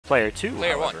player 2.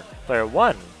 Player however. 1. Player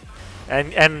 1.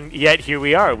 And yet here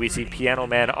we are. We see Piano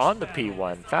Man on the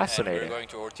P1. Fascinating. And we're going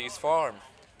to Ortiz Farm.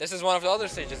 This is one of the other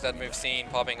stages that we've seen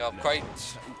popping up quite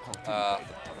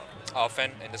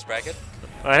often in this bracket.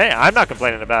 Well, hey, I'm not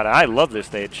complaining about it. I love this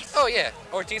stage. Oh yeah,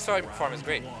 Ortiz Farm is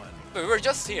great. But we were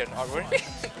just here, weren't we?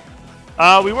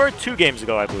 We were 2 games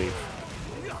ago, I believe.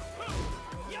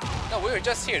 No, we were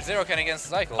just here. Zero Ken against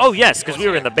Cycle. Oh yes, because we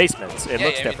were in the basements. It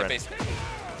looks yeah, different. In the basement.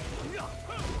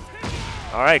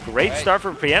 All right, great start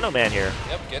for Piano Man here.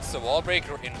 Yep, gets the wall break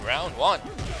in round 1.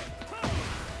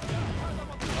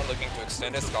 Now looking to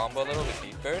extend his combo a little with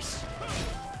Heat Burst.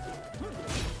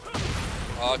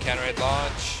 Oh, counter hit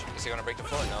launch. Is he gonna break the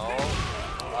floor? No.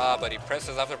 But he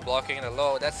presses after blocking the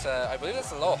low. That's I believe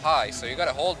that's a low high. So you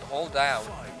gotta hold down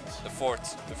the fort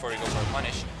before you go for a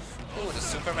punish. Ooh, the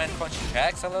Superman punch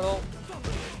cracks a little.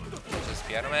 Just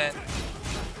Piano Man.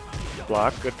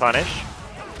 Block, good punish.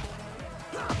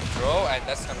 Throw, and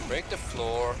that's gonna break the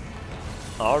floor.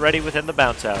 Already within the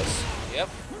bounce house. Yep.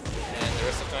 And the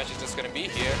rest of the match is just gonna be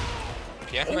here.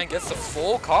 Piano Man gets the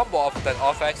full combo off that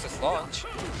off-axis launch.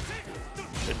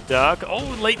 Good duck. Oh,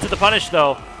 late to the punish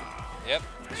though. Yep.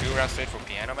 2 rounds straight for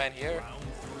Piano Man here.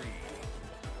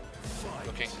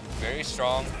 Looking very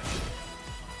strong.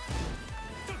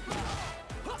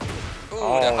 Ooh,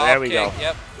 oh, the hop there we kick. go.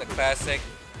 Yep, the classic.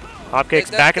 Hop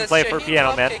kicks back in play for Shaheen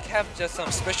Piano Man. Hop kick have just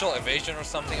some special evasion or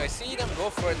something. I see them go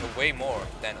for it way more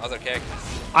than other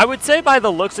characters. I would say by the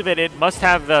looks of it, it must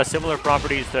have similar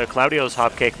properties to Claudio's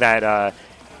hop kick that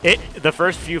the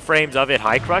first few frames of it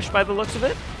high crush by the looks of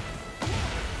it.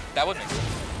 That would make sense.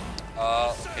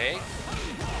 Okay.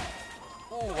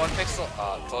 Ooh, 1 pixel.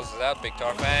 Closes out.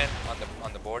 BIGTTARFAN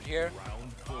on the board here.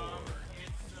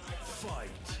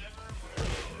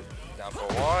 Down for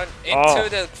 1. Into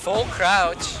the full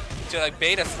crouch to like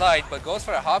bait a slide, but goes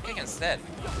for a hop kick instead.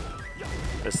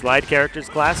 The slide character's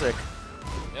classic.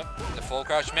 Yep, the full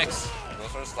crouch mix.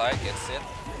 Goes for a slide, gets it.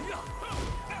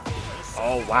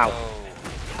 Oh, wow.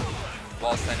 So,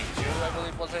 wall standing 2, I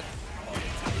believe, was it?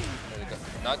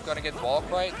 Not gonna get wall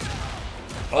quite.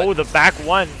 Oh, the back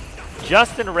 1.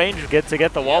 Just in range to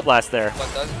get the wall blast there.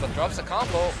 But drops a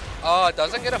combo.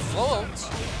 Doesn't get a float.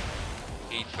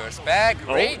 Heat burst back.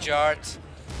 Rage art.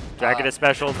 Jacket is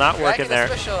special, not working there.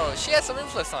 Special. She has some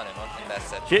influence on him in that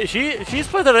set. She's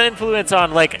put an influence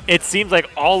on, like, it seems like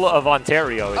all of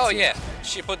Ontario. Oh yeah,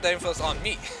 she put the influence on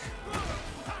me.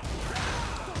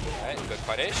 Alright, good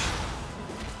punish.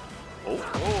 Oh,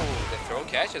 the throw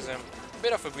catches him.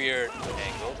 Bit of a weird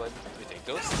angle, but we take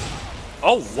those.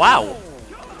 Oh wow! Ooh,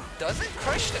 doesn't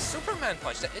crush the Superman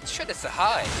punch. It should. It's a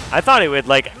high. I thought it would,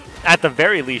 like, at the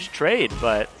very least trade,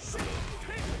 but.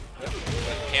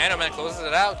 Piano Man closes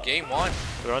it out. Game 1.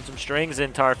 Throwing some strings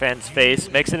in Tarfan's face,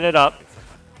 mixing it up,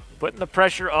 putting the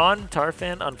pressure on.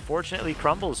 Tarfan unfortunately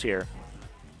crumbles here.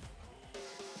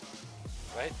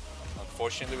 Right.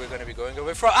 Unfortunately, we're going to be going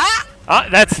away from.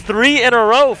 That's 3 in a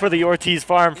row for the Ortiz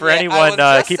Farm for anyone keeping count.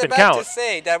 I was just about to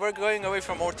say that we're going away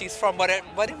from Ortiz Farm, but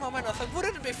in my mind I thought,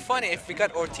 wouldn't it be funny if we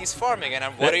got Ortiz Farm again?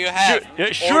 And what do you have?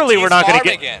 Surely we're not going to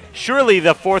get. Again. Surely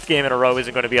the 4th game in a row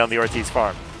isn't going to be on the Ortiz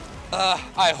Farm.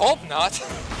 I hope not.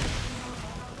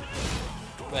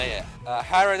 But yeah,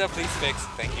 Harada, please fix.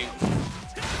 Thank you.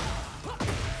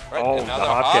 Right, another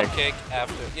hop kick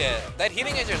after. Yeah, that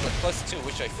hitting edge is like +2,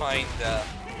 which I find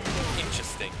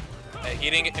interesting.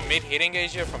 Mid-hitting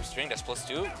edge from string, that's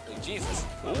 +2. Like, Jesus.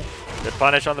 Ooh. Good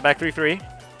punish on the back 3-3.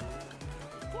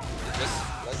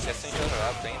 Just let's test each other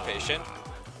out, playing patient.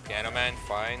 Piano Man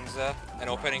finds an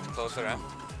opening to close the round.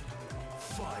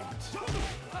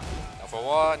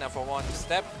 Now for one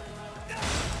step.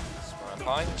 Smart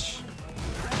punch.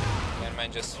 Piano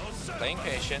Man just playing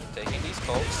patient, taking these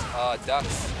pokes.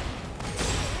 Ducks.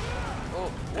 Oh,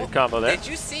 good combo there. Did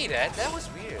you see that? That was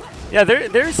weird. Yeah,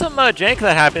 there's some jank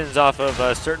that happens off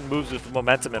of certain moves with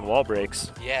momentum and wall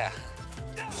breaks. Yeah.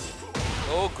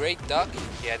 Oh, great duck.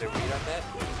 He had a read on that.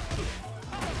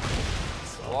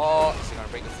 Wall. Is he gonna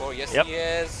break the floor? Yes, he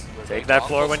is. Take that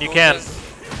floor when you can.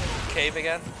 Cave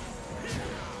again.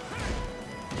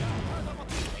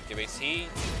 Activates heat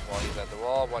while he's at the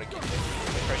wall. Want to keep the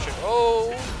pressure.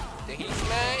 Oh, the heat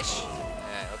smash.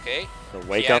 Okay. The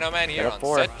wake Piano up. Man here on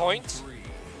set point.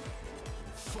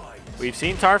 We've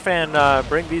seen Tarfan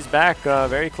bring these back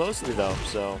very closely though,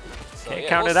 so can't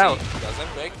count it out.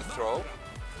 Doesn't break the throw.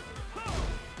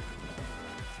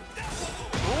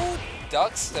 Ooh,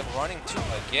 ducks them running 2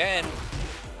 again.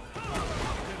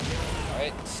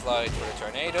 Alright, slide for the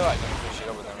tornado. I'm gonna finish it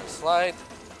up with another slide.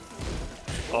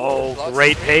 Oh,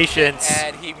 great patience.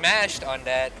 And he mashed on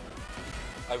that,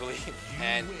 I believe.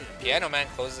 And Piano Man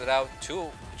closes it out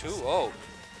 2-0.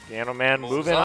 Piano Man moving